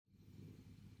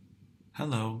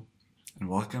Hello, and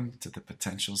welcome to The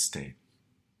Potential State.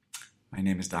 My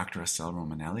name is Dr. Assel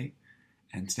Romanelli,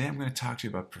 and today I'm going to talk to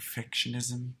you about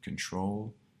perfectionism,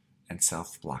 control, and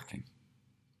self-blocking.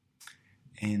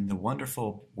 In the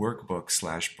wonderful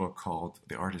workbook/book called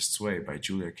The Artist's Way by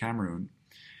Julia Cameron,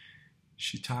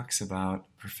 she talks about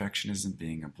perfectionism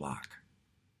being a block.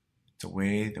 It's a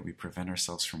way that we prevent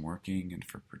ourselves from working and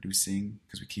from producing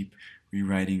because we keep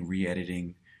rewriting,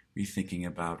 re-editing, rethinking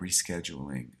about,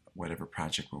 rescheduling whatever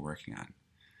project we're working on.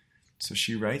 So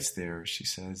she writes there, she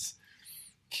says,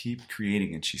 keep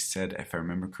creating. And she said, if I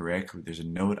remember correctly, there's a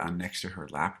note on next to her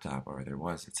laptop, or there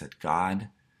was, it said, God,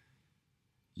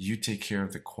 you take care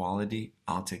of the quality,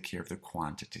 I'll take care of the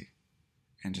quantity.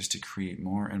 And just to create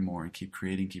more and more and keep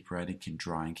creating, keep writing, keep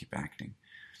drawing, keep acting.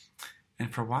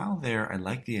 And for a while there, I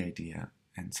liked the idea.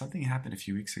 And something happened a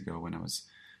few weeks ago when I was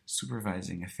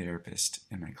supervising a therapist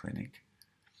in my clinic.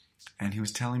 And he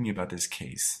was telling me about this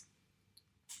case.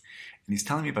 And he's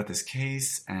telling me about this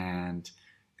case, and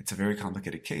it's a very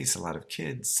complicated case, a lot of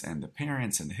kids and the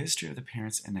parents and the history of the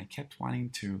parents. And I kept wanting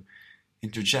to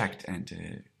interject and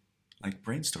to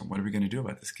brainstorm. What are we going to do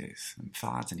about this case? And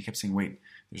thoughts. And he kept saying, wait,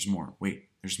 there's more. Wait,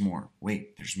 there's more.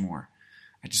 Wait, there's more.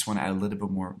 I just want to add a little bit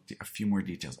more, a few more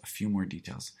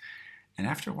details. And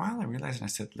after a while, I realized, and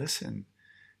I said, listen,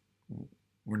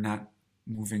 we're not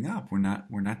moving up. We're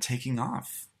not taking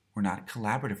off. We're not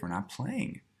collaborative. We're not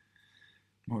playing.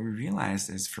 What we realized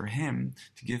is for him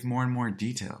to give more and more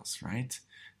details, right?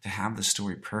 To have the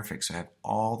story perfect, so I have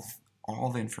all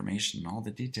the information, all the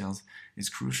details is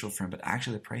crucial for him. But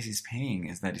actually the price he's paying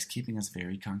is that he's keeping us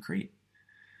very concrete.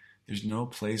 There's no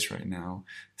place right now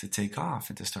to take off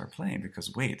and to start playing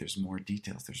because, wait, there's more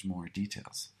details.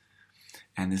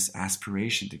 And this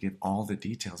aspiration to give all the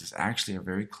details is actually a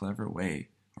very clever way,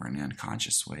 or an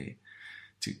unconscious way,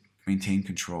 to maintain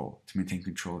control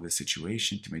of the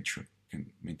situation, to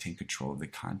maintain control of the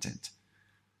content.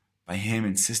 By him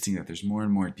insisting that there's more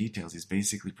and more details, he's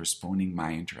basically postponing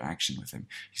my interaction with him.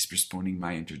 He's postponing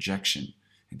my interjection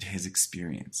into his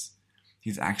experience.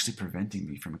 He's actually preventing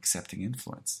me from accepting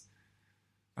influence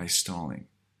by stalling.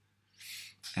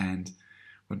 And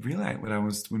when we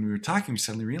were talking, we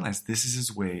suddenly realized this is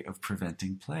his way of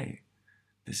preventing play.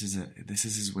 This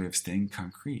is his way of staying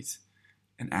concrete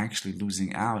and actually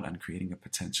losing out on creating a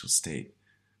potential state,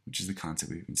 which is the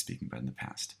concept we've been speaking about in the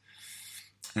past.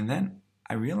 And then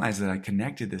I realized that I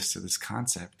connected this to this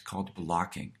concept called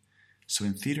blocking. So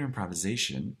in theater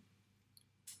improvisation,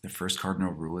 the first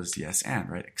cardinal rule is yes and,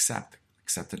 right? Accept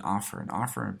an offer,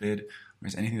 a bid, or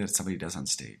is anything that somebody does on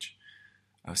stage.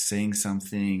 Of saying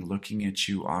something, looking at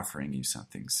you, offering you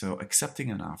something. So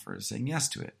accepting an offer is saying yes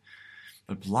to it.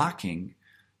 But blocking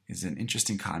is an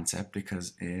interesting concept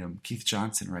because Keith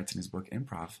Johnson writes in his book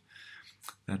Improv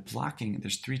that blocking,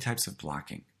 there's three types of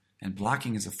blocking. And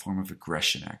blocking is a form of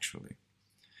aggression, actually.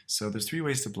 So there's three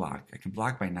ways to block. I can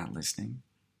block by not listening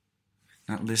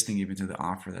even to the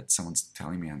offer that someone's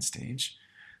telling me on stage.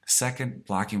 The second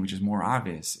blocking, which is more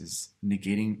obvious, is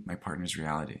negating my partner's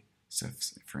reality. So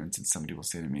if, for instance, somebody will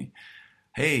say to me,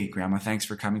 hey, grandma, thanks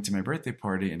for coming to my birthday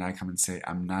party. And I come and say,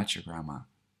 I'm not your grandma.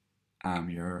 I'm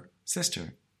your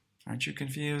sister. Aren't you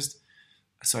confused?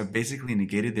 So I basically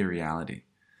negated their reality.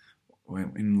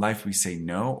 In life, we say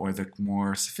no, or the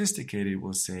more sophisticated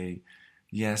will say,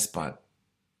 yes, but.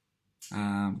 Do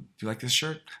you like this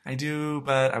shirt? I do,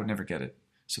 but I would never get it.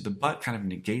 So the but kind of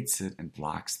negates it and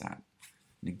blocks that.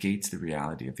 Negates the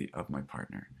reality of my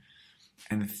partner.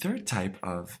 And the third type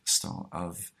of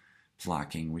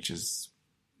blocking, which is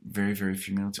very, very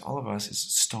familiar to all of us, is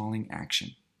stalling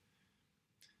action.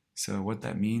 So what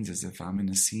that means is if I'm in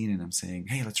a scene and I'm saying,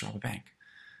 hey, let's rob a bank.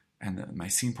 And my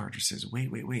scene partner says,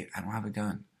 wait, I don't have a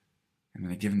gun. And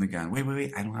then I give him the gun.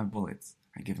 Wait, I don't have bullets.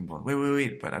 I give him bullets.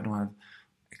 Wait, but I don't have,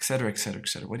 et cetera, et cetera, et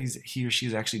cetera. What he or she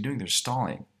is actually doing, they're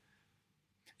stalling.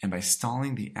 And by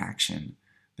stalling the action,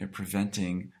 they're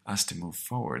preventing us to move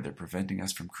forward. They're preventing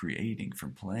us from creating,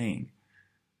 from playing,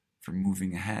 from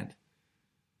moving ahead.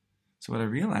 So what I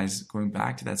realized, going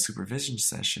back to that supervision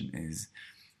session, is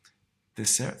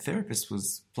this therapist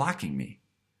was blocking me.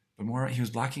 But more, he was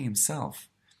blocking himself.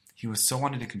 He was so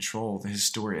wanted to control his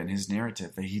story and his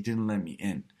narrative that he didn't let me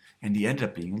in. And he ended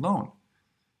up being alone,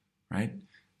 right?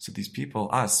 So these people,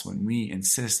 us, when we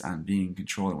insist on being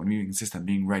controlled, when we insist on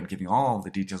being right, giving all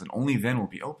the details, and only then we'll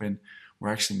be open, we're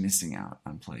actually missing out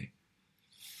on play.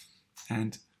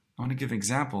 And I want to give an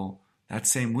example. That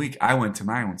same week, I went to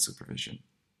my own supervision,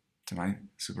 to my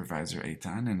supervisor,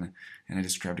 Eitan, and I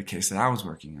described a case that I was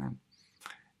working on.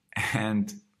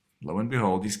 And lo and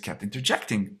behold, he kept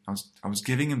interjecting. I was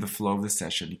giving him the flow of the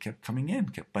session. He kept coming in,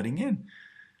 kept butting in.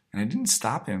 And I didn't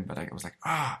stop him, but I was like,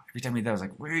 every time he did, I was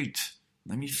like, wait,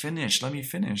 let me finish.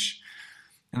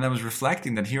 And I was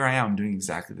reflecting that here I am doing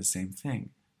exactly the same thing,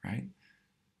 right?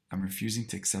 I'm refusing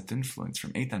to accept influence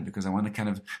from Eitan because I want to kind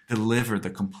of deliver the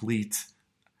complete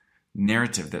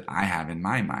narrative that I have in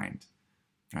my mind,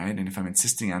 right? And if I'm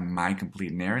insisting on my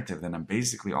complete narrative, then I'm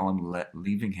basically all I'm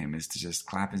leaving him is to just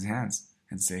clap his hands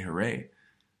and say hooray.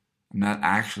 I'm not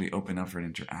actually open up for an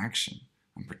interaction.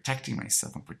 I'm protecting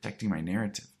myself. I'm protecting my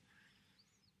narrative.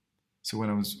 So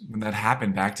when that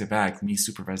happened back to back, me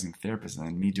supervising the therapist and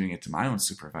then me doing it to my own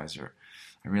supervisor,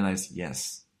 I realized,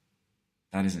 yes,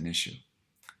 that is an issue.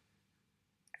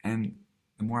 And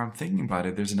the more I'm thinking about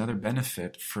it, there's another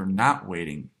benefit for not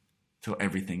waiting till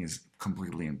everything is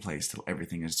completely in place, till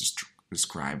everything is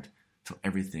described, till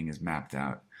everything is mapped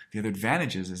out. The other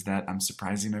advantage is that I'm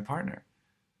surprising my partner.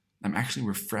 I'm actually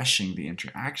refreshing the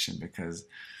interaction because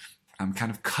I'm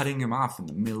kind of cutting him off in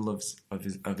the middle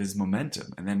of his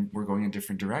momentum, and then we're going in a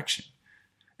different direction.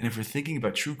 And if we're thinking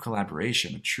about true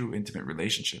collaboration, or true intimate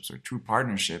relationships, or true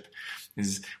partnership,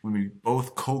 is when we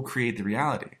both co-create the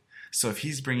reality. So if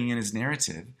he's bringing in his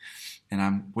narrative, and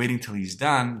I'm waiting till he's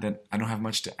done, then I don't have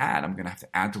much to add. I'm going to have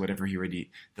to add to whatever he already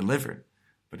delivered.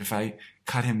 But if I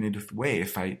cut him midway,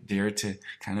 if I dare to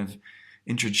kind of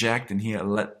interject, and he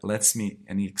lets me,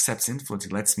 and he accepts influence, he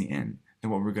lets me in, then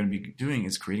what we're going to be doing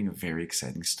is creating a very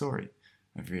exciting story,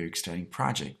 a very exciting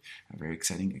project, a very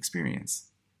exciting experience.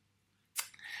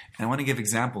 And I want to give an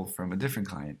example from a different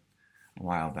client a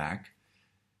while back.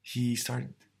 He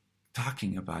started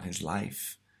talking about his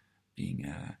life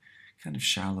being kind of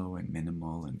shallow and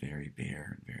minimal and very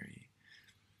bare and very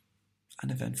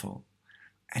uneventful.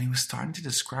 And he was starting to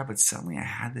describe it. Suddenly I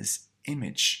had this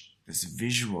image, this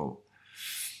visual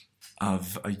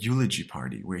of a eulogy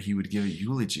party where he would give a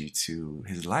eulogy to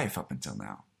his life up until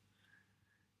now.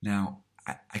 Now,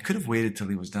 I could have waited till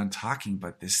he was done talking,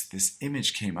 but this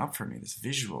image came up for me, this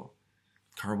visual.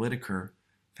 Carl Whitaker,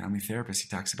 family therapist, he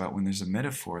talks about when there's a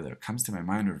metaphor that comes to my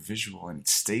mind or a visual and it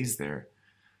stays there,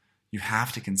 you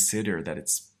have to consider that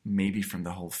it's maybe from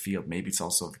the whole field, maybe it's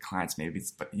also the clients,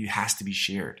 but it has to be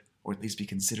shared, or at least be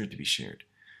considered to be shared.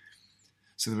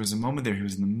 So there was a moment there, he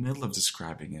was in the middle of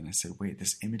describing it, and I said, wait,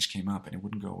 this image came up and it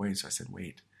wouldn't go away. So I said,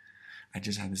 wait, I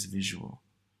just had this visual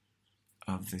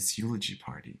of this eulogy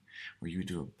party where you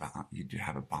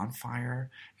have a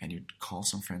bonfire and you'd call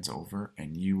some friends over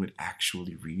and you would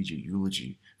actually read your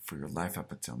eulogy for your life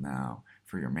up until now,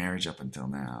 for your marriage up until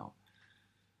now.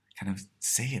 Kind of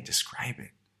say it, describe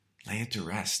it, lay it to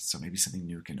rest so maybe something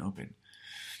new can open.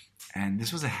 And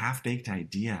this was a half-baked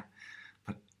idea,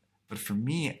 but for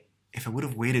me, if I would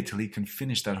have waited till he can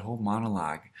finish that whole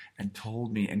monologue and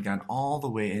told me and gone all the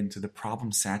way into the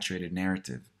problem-saturated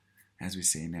narrative, as we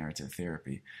say in narrative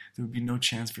therapy, there would be no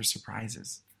chance for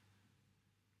surprises.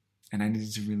 And I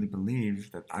needed to really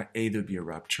believe that there would be a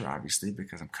rupture, obviously,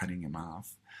 because I'm cutting him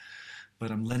off,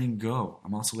 but I'm letting go.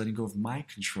 I'm also letting go of my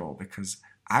control because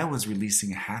I was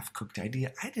releasing a half-cooked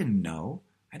idea. I didn't know.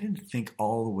 I didn't think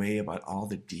all the way about all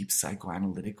the deep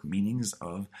psychoanalytic meanings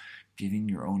of giving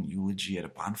your own eulogy at a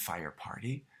bonfire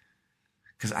party.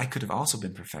 Because I could have also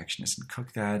been perfectionist and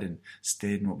cooked that and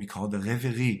stayed in what we call the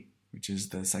rêverie, which is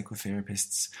the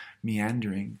psychotherapist's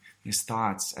meandering his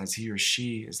thoughts as he or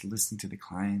she is listening to the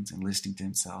client and listening to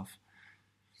himself.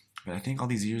 But I think all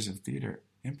these years of theater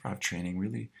improv training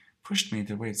really pushed me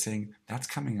into a way of saying, that's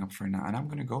coming up for now, and I'm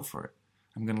going to go for it.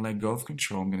 I'm going to let go of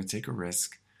control. I'm going to take a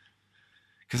risk.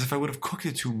 Because if I would have cooked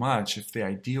it too much, if the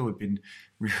idea would have been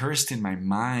rehearsed in my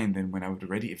mind, then when I would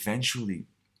already eventually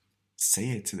say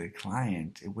it to the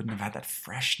client, it wouldn't have had that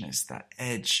freshness, that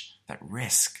edge, that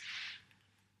risk.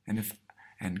 And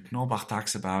Knoblauch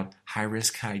talks about high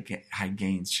risk, high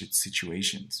gain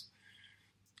situations.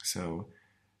 So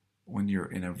when you're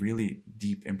in a really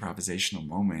deep improvisational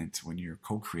moment, when you're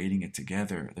co-creating it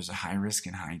together, there's a high risk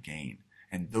and high gain.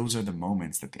 And those are the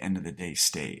moments that at the end of the day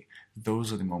stay.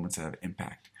 Those are the moments that have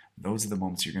impact. Those are the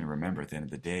moments you're going to remember at the end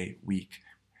of the day, week,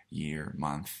 year,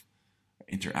 month,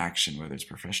 interaction, whether it's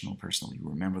professional or personal. You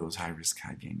remember those high risk,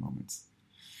 high gain moments.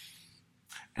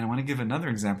 And I want to give another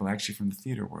example actually from the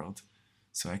theater world.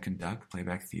 So I conduct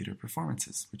playback theater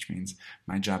performances, which means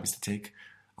my job is to take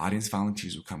audience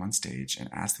volunteers who come on stage and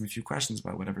ask them a few questions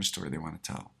about whatever story they want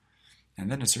to tell. And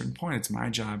then at a certain point, it's my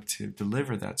job to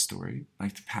deliver that story,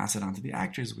 like to pass it on to the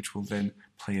actors, which will then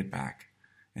play it back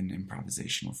in an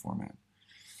improvisational format.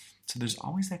 So there's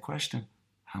always that question of,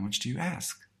 how much do you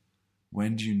ask?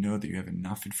 When do you know that you have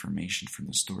enough information from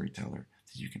the storyteller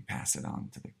that you can pass it on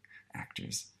to the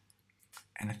actors?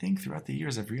 And I think throughout the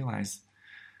years, I've realized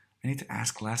I need to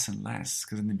ask less and less,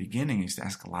 because in the beginning I used to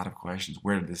ask a lot of questions.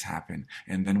 Where did this happen?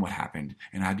 And then what happened?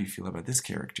 And how do you feel about this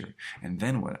character? And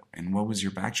then what? And what was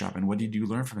your backdrop? And what did you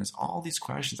learn from this? All these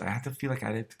questions. I had to feel like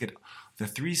I had to get the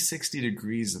 360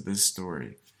 degrees of this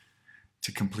story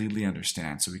to completely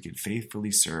understand, so we could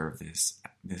faithfully serve this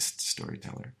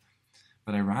storyteller.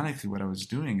 But ironically, what I was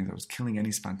doing is I was killing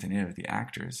any spontaneity of the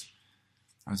actors.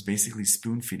 I was basically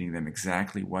spoon-feeding them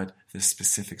exactly what this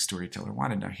specific storyteller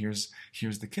wanted. Now, here's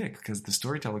the kick, because the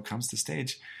storyteller comes to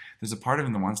stage. There's a part of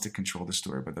him that wants to control the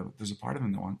story, but there's a part of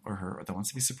him that wants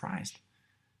to be surprised.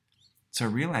 So I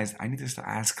realized I needed to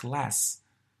ask less.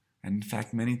 And in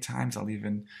fact, many times I'll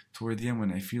even, toward the end,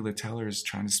 when I feel the teller is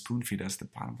trying to spoon-feed us the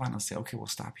bottom line, I'll say, okay, we'll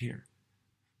stop here.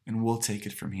 And we'll take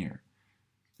it from here.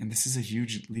 And this is a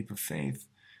huge leap of faith,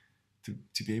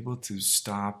 to be able to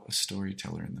stop a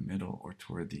storyteller in the middle or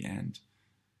toward the end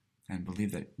and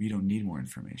believe that we don't need more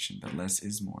information, that less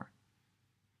is more.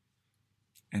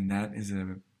 And that is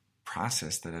a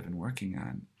process that I've been working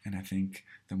on. And I think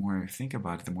the more I think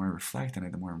about it, the more I reflect on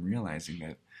it, the more I'm realizing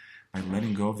that by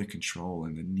letting go of the control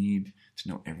and the need to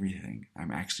know everything,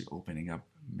 I'm actually opening up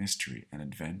mystery and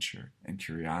adventure and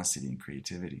curiosity and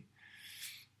creativity.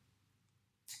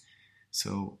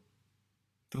 So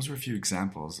those were a few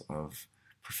examples of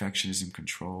perfectionism,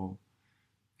 control,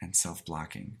 and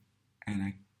self-blocking. And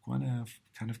I want to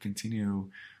kind of continue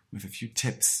with a few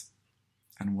tips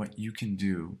on what you can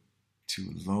do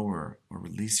to lower or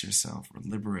release yourself or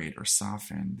liberate or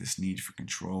soften this need for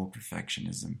control,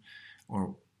 perfectionism,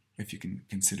 or if you can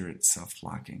consider it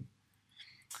self-blocking.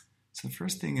 So the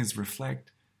first thing is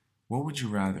reflect. What would you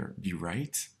rather, be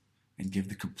right and give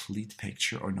the complete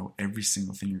picture or know every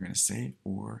single thing you're going to say,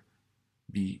 or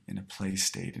be in a play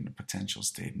state, in a potential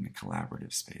state, in a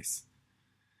collaborative space?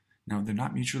 Now, they're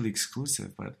not mutually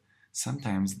exclusive, but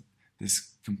sometimes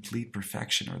this complete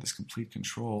perfection or this complete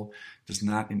control does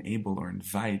not enable or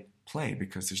invite play,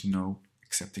 because there's no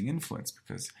accepting influence,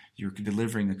 because you're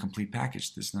delivering a complete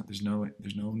package. There's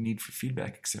no need for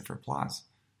feedback except for applause.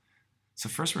 So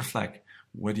first reflect,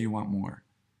 what do you want more?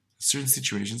 Certain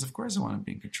situations, of course, I want to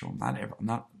be in control.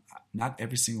 Not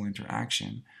every single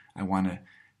interaction I want to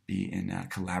be in a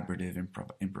collaborative,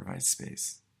 improvised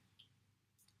space.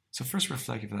 So first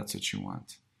reflect if that's what you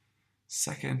want.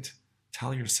 Second,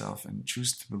 tell yourself and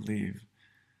choose to believe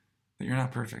that you're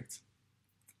not perfect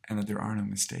and that there are no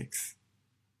mistakes.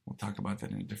 We'll talk about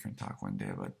that in a different talk one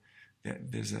day, but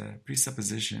there's a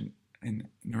presupposition in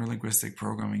neurolinguistic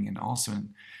programming and also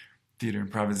in theater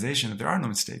improvisation that there are no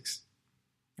mistakes.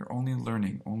 You're only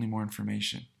learning, only more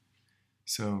information.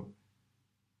 So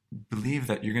believe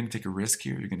that you're going to take a risk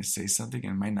here. You're going to say something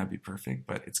and it might not be perfect,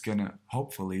 but it's going to,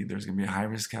 hopefully, there's going to be a high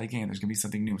risk, high gain. There's going to be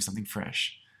something new, something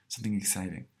fresh, something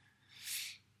exciting.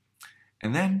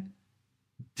 And then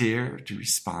dare to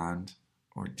respond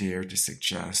or dare to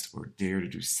suggest or dare to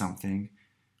do something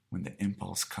when the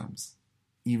impulse comes.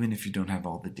 Even if you don't have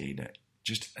all the data,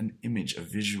 just an image, a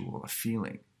visual, a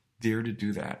feeling. Dare to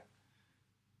do that.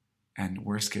 And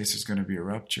worst case, there's going to be a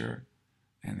rupture,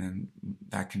 and then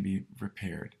that can be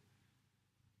repaired.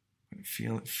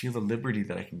 Feel the liberty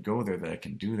that I can go there, that I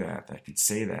can do that I can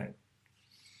say that.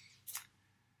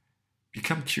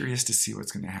 Become curious to see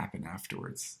what's going to happen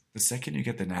afterwards. The second you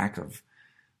get the knack of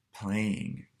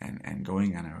playing and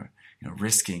going on a,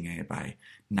 risking it by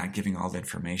not giving all the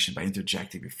information, by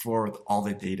interjecting before all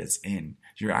the data's in,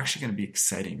 you're actually going to be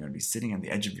exciting. You're going to be sitting on the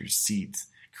edge of your seat,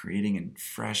 creating a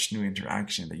fresh new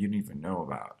interaction that you didn't even know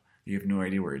about. You have no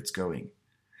idea where it's going.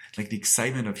 Like the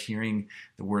excitement of hearing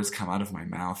the words come out of my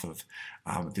mouth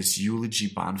of this eulogy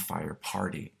bonfire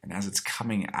party. And as it's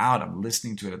coming out, I'm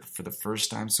listening to it for the first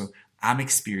time. So I'm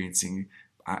experiencing,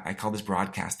 I call this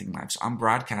broadcasting live. So I'm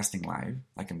broadcasting live,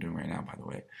 like I'm doing right now, by the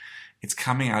way. It's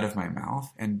coming out of my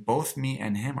mouth, and both me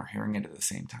and him are hearing it at the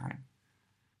same time.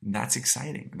 And that's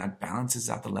exciting. And that balances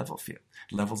out the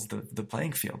levels the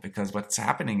playing field, because what's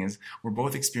happening is we're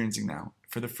both experiencing now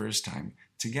for the first time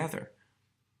together.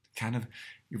 Kind of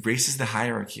erases the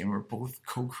hierarchy, and we're both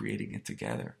co-creating it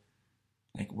together.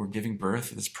 Like we're giving birth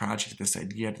to this project, to this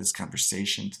idea, to this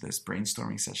conversation, to this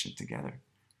brainstorming session together.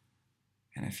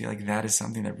 And I feel like that is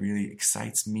something that really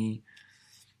excites me.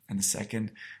 And the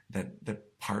second that the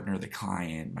partner, the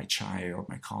client, my child,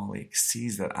 my colleague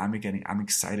sees that I'm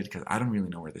excited because I don't really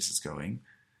know where this is going,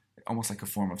 almost like a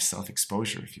form of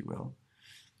self-exposure, if you will,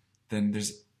 then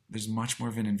there's much more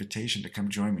of an invitation to come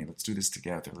join me. Let's do this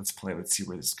together. Let's play. Let's see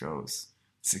where this goes.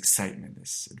 This excitement,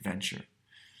 this adventure.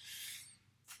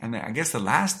 And then I guess the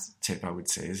last tip I would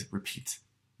say is repeat.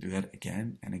 Do that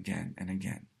again and again and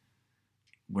again.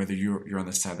 Whether you're on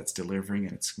the side that's delivering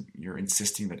and you're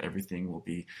insisting that everything will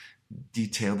be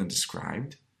detailed and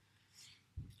described,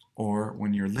 Or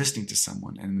when you're listening to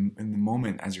someone and in the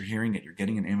moment as you're hearing it, you're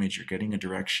getting an image, you're getting a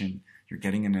direction, you're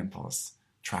getting an impulse.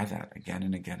 Try that again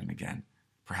and again and again.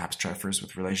 Perhaps try first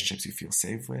with relationships you feel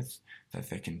safe with, that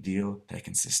they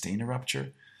can sustain a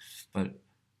rupture. But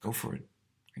go for it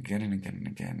again and again and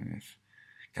again. And if,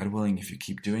 God willing, if you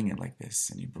keep doing it like this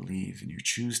and you believe and you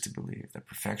choose to believe that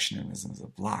perfectionism is a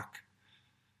block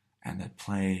and that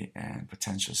play and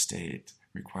potential state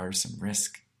require some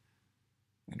risk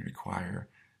and require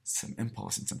some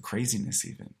impulse and some craziness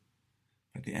even.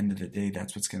 At the end of the day,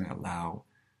 that's what's going to allow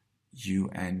you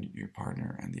and your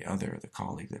partner and the other, the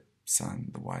colleague, the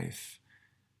son, the wife,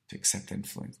 to accept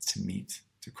influence, to meet,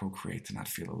 to co-create, to not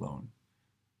feel alone.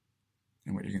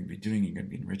 And what you're going to be doing, you're going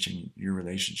to be enriching your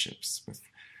relationships with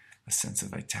a sense of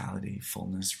vitality,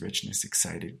 fullness, richness,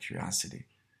 excited, curiosity.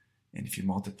 And if you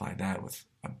multiply that with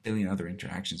a billion other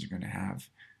interactions you're going to have,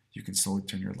 you can slowly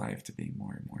turn your life to being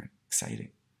more and more exciting.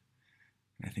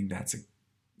 And I think that's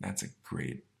a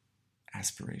great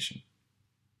aspiration.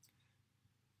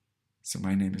 So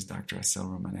my name is Dr. Asel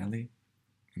Romanelli,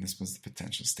 and this was The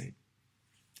Potential State.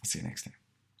 I'll see you next time.